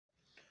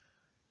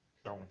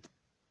Dong,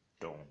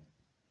 dong,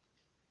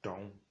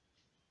 dong,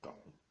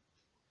 dong,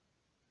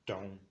 dong,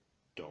 dong,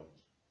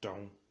 dong,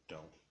 dong,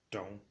 dong,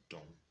 dong,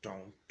 dong,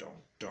 dong,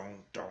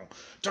 dong, dong,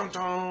 dong,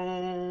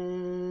 dong.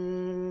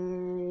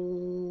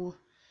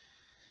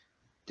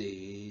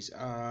 These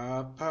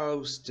are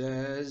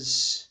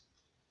posters,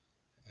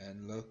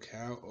 and look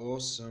how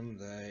awesome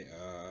they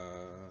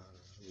are.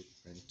 We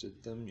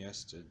printed them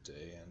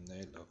yesterday, and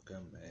they look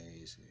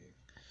amazing.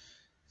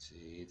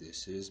 See,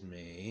 this is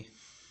me.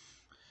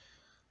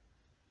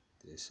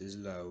 This is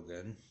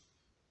Logan.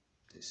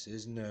 This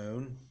is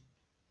known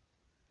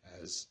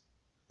as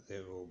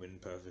they've all been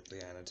perfectly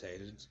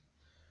annotated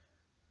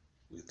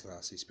with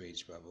classy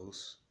speech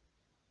bubbles.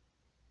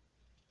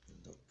 They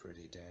look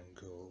pretty damn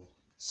cool.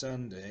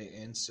 Sunday,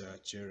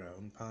 insert your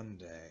own pun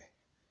day.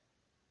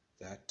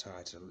 That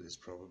title is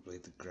probably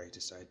the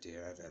greatest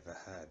idea I've ever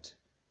had.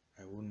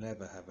 I will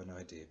never have an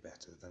idea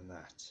better than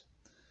that.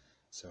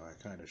 So I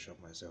kind of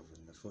shot myself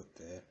in the foot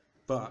there.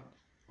 But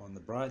on the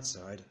bright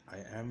side, I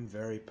am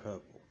very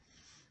purple.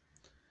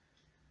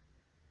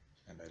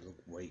 And I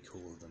look way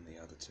cooler than the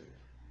other two.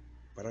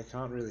 But I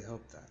can't really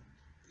help that,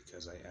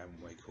 because I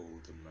am way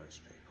cooler than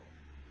most people.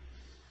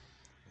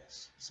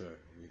 Yes, so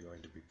we're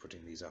going to be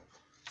putting these up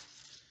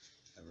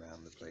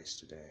around the place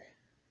today.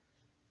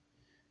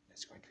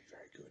 It's going to be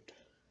very good.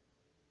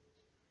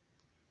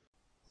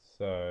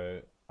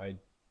 So I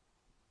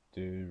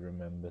do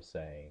remember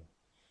saying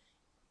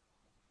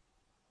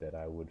that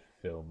I would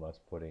film us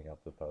putting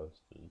up the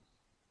posters,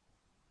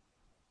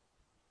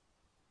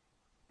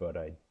 but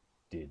I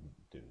didn't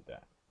do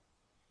that.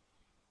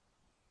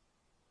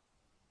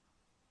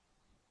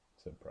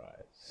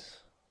 Surprise.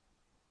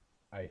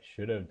 I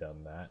should have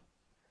done that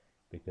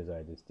because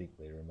I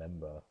distinctly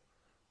remember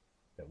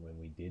that when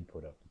we did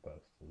put up the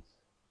posters,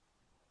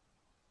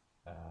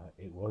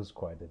 it was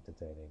quite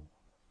entertaining.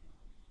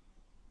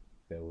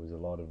 There was a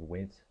lot of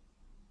wit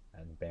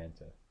and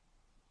banter.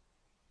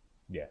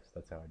 Yes,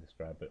 that's how I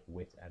describe it,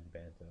 wit and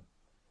banter.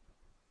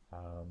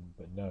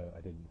 But no,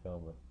 I didn't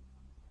film it.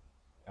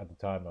 At the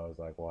time, I was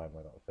like, why am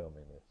I not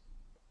filming this?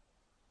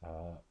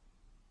 Uh,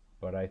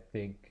 but I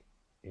think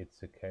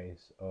it's a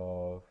case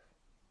of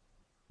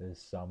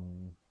there's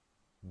some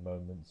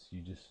moments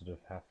you just sort of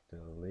have to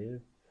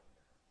live,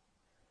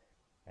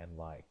 and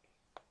like,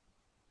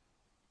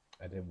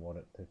 I didn't want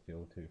it to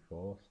feel too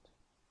forced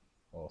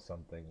or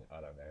something,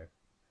 I don't know.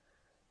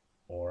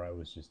 Or I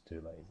was just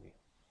too lazy.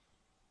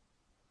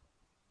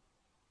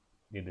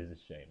 It is a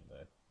shame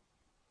though,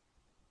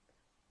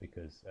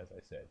 because as I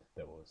said,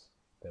 there was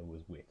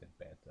wit and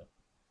banter.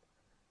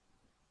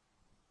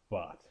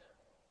 But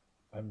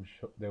I'm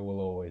sure there will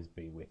always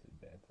be wit and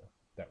banter.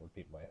 That would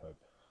be my hope.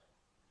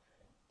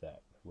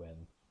 That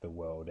when the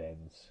world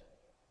ends,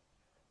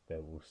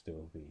 there will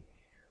still be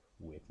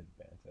wit and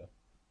banter.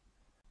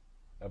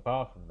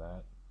 Apart from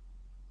that,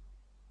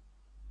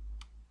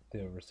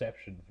 the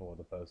reception for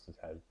the posters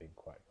has been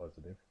quite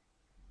positive,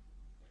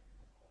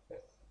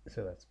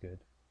 so that's good.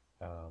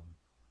 Um,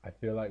 I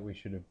feel like we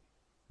should have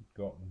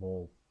got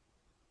more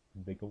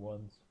bigger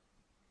ones.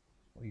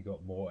 We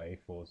got more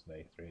A4s and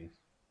A3s,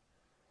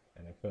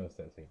 and at first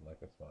that seemed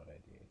like a smart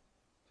idea,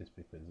 just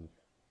because of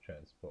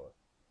transport,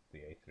 the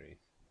A3s.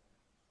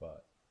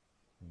 But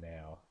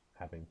now,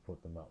 having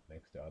put them up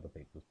next to other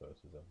people's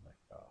posters, I'm like,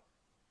 oh,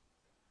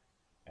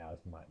 ours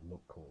might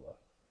look cooler,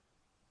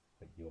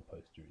 but your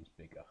poster is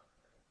bigger,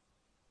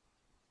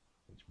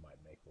 which might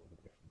make all the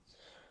difference.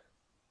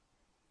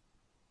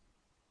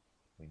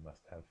 We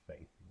must have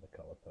faith in the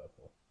color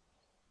purple.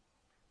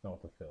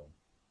 Not the film,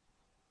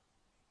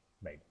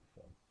 made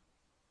the film.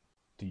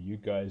 Do you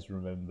guys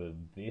remember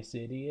this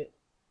idiot?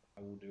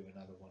 I will do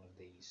another one of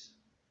these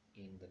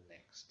in the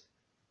next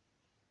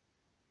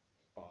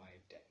 5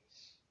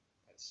 days.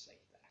 Let's say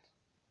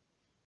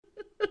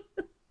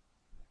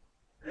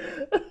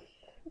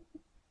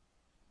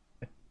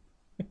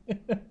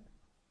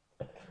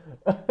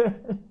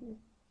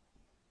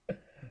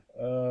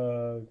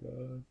Oh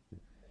god.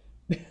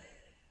 that.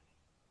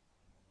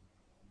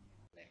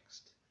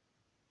 Next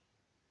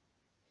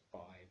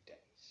 5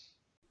 days.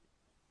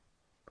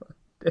 What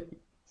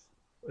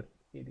an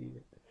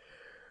idiot.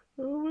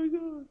 Oh my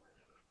god.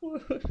 Why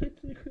would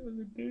you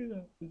gonna do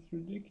that? It's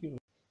ridiculous.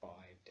 5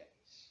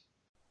 days.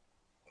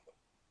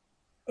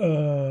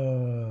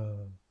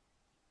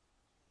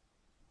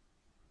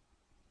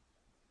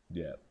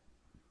 Yeah,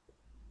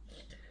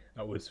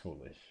 that was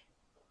foolish.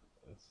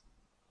 It's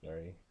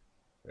very,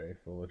 very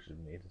foolish of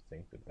me to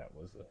think that that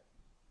was an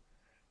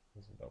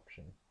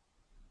option.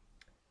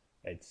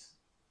 It's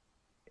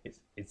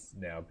it's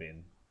now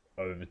been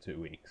over 2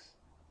 weeks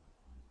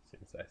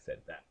since I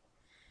said that.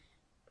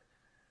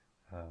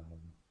 Um,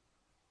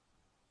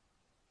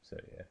 so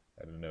yeah,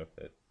 I don't know if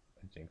that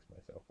I jinxed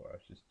myself or I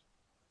was just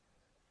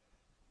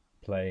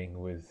playing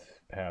with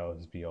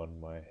powers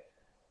beyond my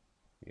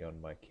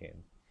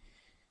kin.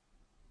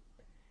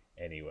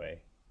 Anyway,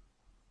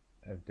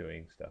 I'm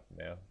doing stuff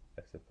now,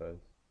 I suppose.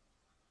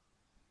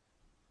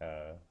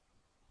 Uh,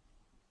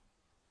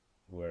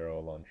 we're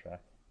all on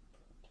track.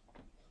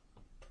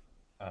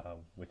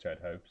 which I'd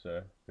hope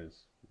so,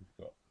 because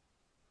we've got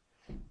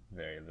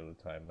very little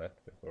time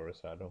left before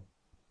recital.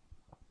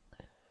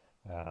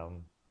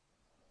 Um,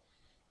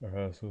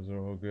 Rehearsals are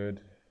all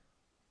good.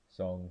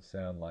 Songs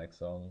sound like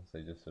songs,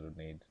 they just sort of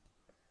need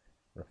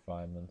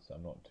refinements.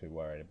 I'm not too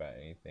worried about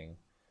anything.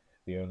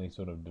 The only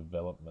sort of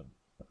development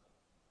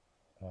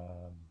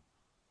um,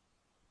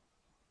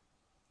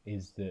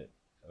 is that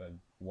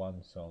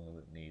one song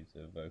that needs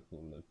a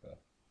vocal looper,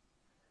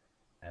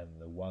 and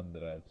the one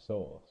that I've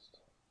sourced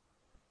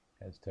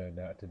has turned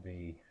out to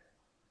be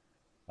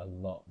a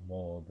lot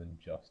more than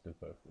just a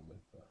vocal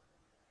looper.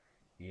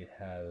 It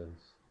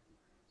has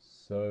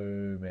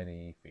so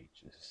many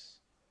features,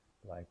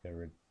 like a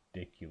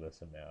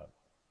ridiculous amount,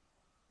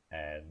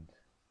 and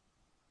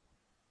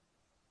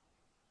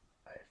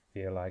I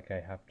feel like I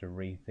have to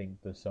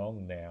rethink the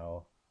song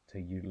now to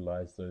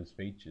utilize those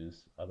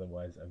features.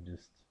 Otherwise, I'm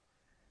just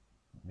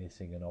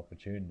missing an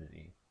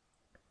opportunity.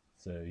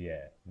 So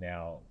yeah,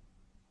 now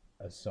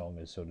a song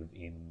is sort of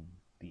in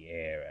the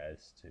air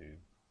as to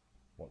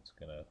what's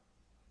gonna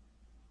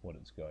what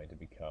it's going to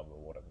become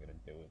or what I'm gonna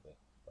do with it.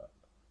 But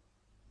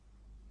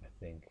I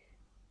think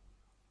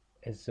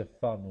it's a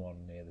fun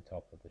one near the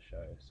top of the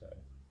show, so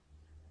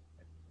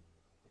it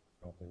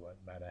probably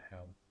won't matter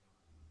how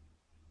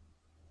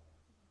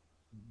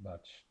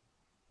much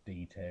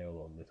detail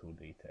or little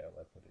detail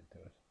I put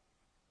into it.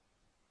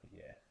 But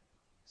yeah,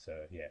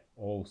 so yeah,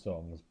 all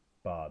songs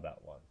bar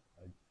that one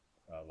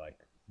are like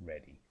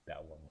ready.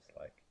 That one's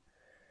like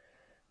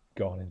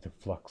gone into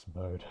flux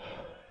mode.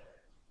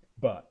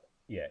 But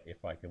yeah,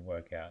 if I can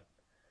work out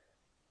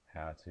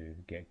how to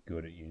get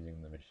good at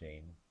using the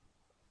machine,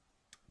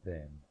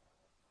 then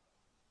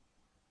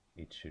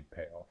it should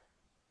pay off.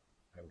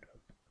 I would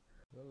hope.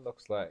 It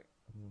looks like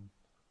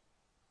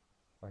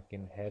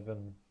in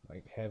heaven,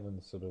 like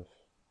heaven sort of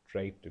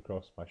draped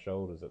across my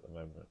shoulders at the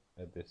moment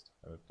at this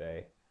time of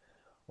day,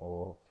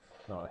 or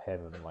not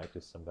heaven, like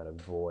just some kind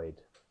of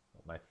void.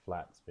 My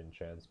flat's been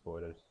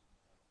transported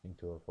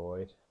into a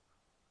void,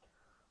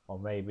 or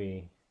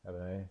maybe I don't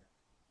know.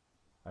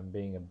 I'm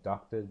being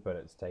abducted, but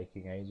it's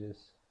taking ages.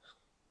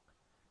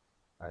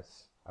 I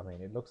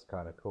mean, it looks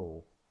kind of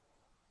cool,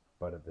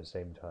 but at the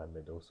same time,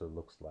 it also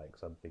looks like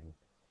something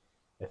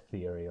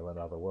ethereal and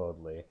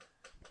otherworldly,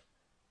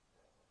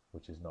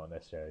 which is not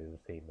necessarily the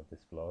theme of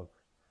this vlog.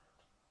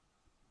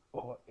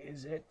 Or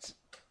is it?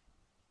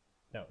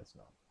 No, it's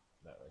not.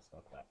 No, it's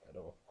not that at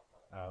all.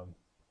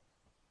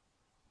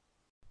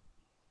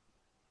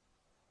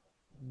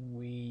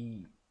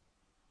 We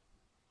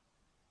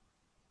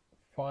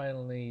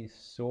finally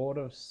sort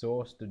of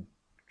sourced a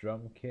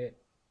drum kit.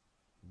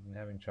 I'm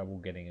having trouble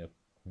getting a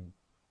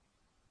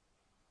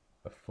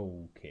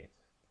full kit.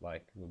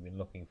 Like, we've been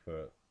looking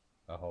for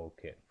a whole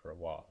kit for a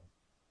while.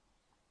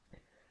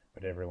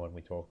 But everyone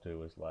we talked to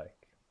was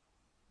like,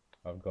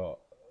 I've got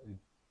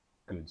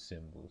good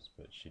cymbals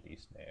but shitty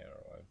snare,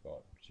 or I've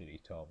got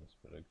shitty toms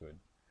but a good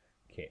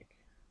kick.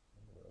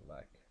 And we were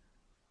like,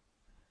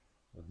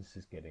 well, this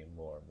is getting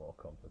more and more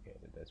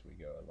complicated as we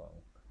go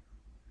along.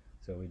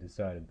 So we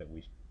decided that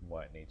we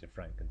might need to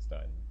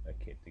Frankenstein a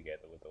kit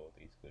together with all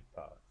these good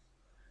parts.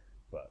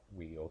 But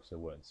we also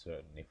weren't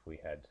certain if we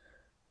had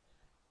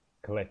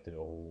collected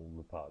all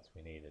the parts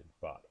we needed.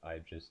 But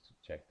I've just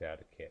checked out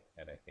a kit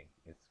and I think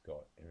it's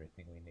got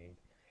everything we need.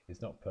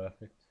 It's not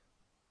perfect.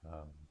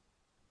 I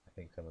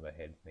think some of the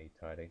heads need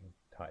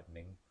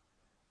tightening.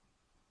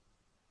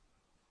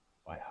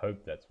 I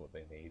hope that's what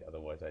they need,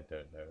 otherwise I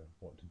don't know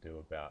what to do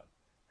about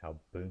how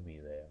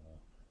boomy they are.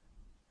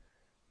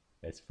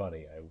 It's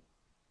funny, I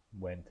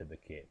went to the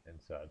kit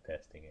and started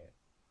testing it,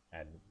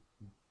 and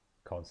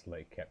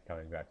constantly kept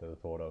coming back to the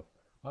thought of,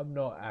 I'm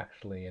not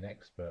actually an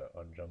expert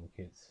on drum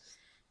kits.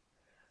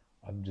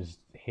 I'm just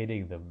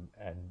hitting them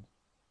and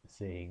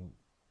seeing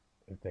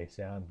if they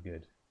sound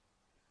good.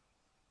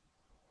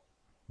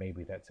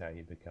 Maybe that's how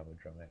you become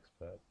a drum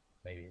expert.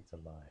 Maybe it's a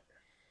lie.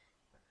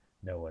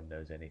 No one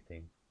knows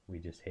anything. We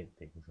just hit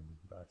things and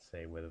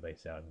say whether they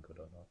sound good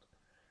or not.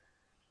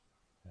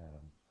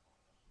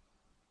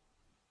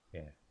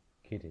 Yeah,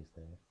 kit is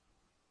there.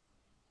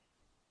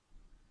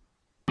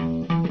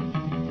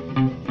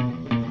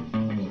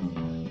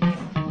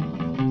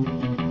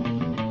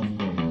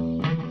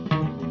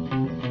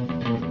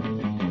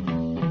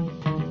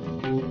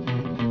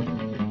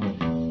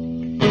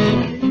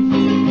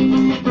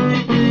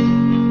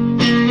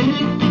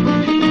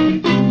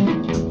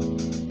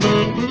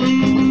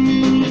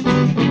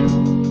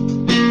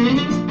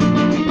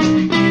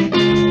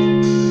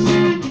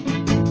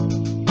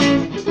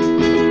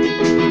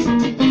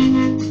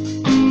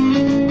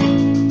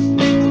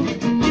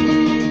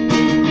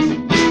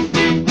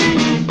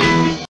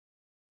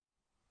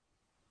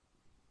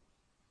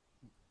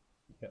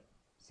 Yep.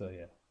 So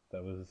yeah,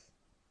 that was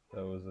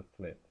that was a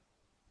flip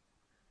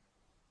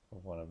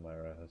of one of my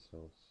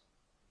rehearsals.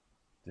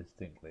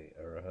 Distinctly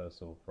a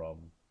rehearsal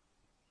from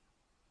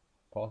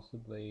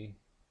possibly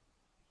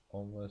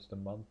almost a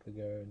month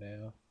ago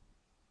now,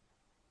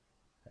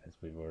 as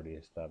we've already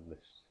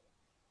established.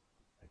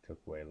 It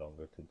took way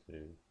longer to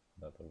do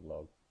another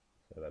vlog,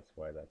 so that's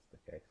why that's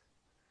the case.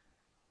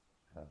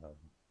 Um,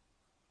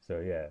 so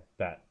yeah,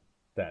 that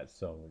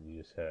song that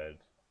you just heard,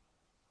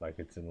 like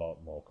it's a lot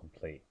more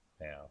complete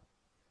now.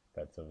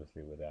 That's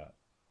obviously without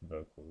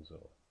vocals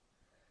or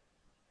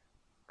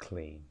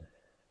clean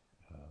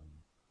um,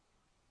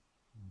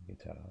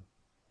 guitar,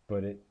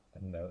 but I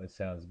don't know, it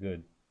sounds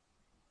good.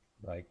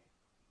 Like,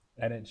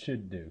 and it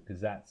should do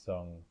because that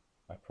song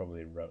I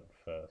probably wrote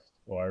first,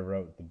 or I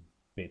wrote the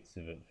bits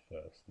of it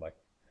first, like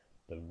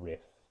the riff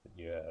that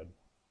you heard.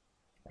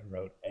 I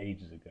wrote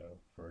ages ago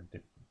for a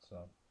different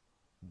song.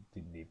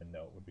 Didn't even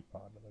know it would be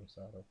part of the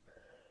recital.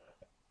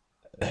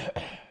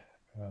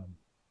 um,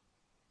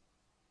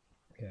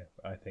 yeah,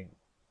 I think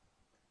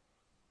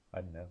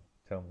I don't know.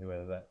 Tell me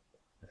whether that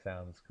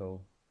sounds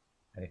cool.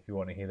 And if you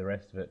want to hear the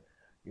rest of it,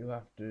 you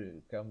have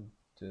to come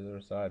to the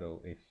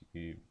recital if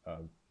you are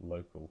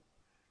local.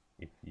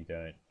 If you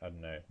don't, I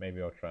don't know.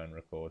 Maybe I'll try and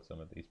record some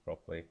of these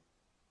properly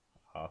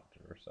after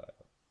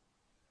recital.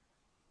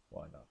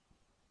 Why not?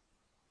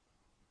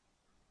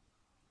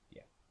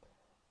 Yeah.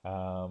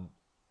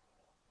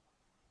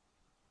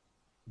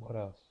 What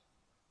else?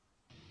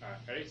 Alright,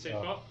 ready? Say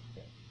Oh, four.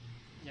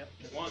 yeah.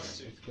 Yep. One,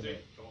 two, It's gonna. three,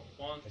 four.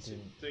 One, I two,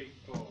 didn't. three,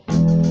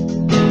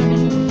 four.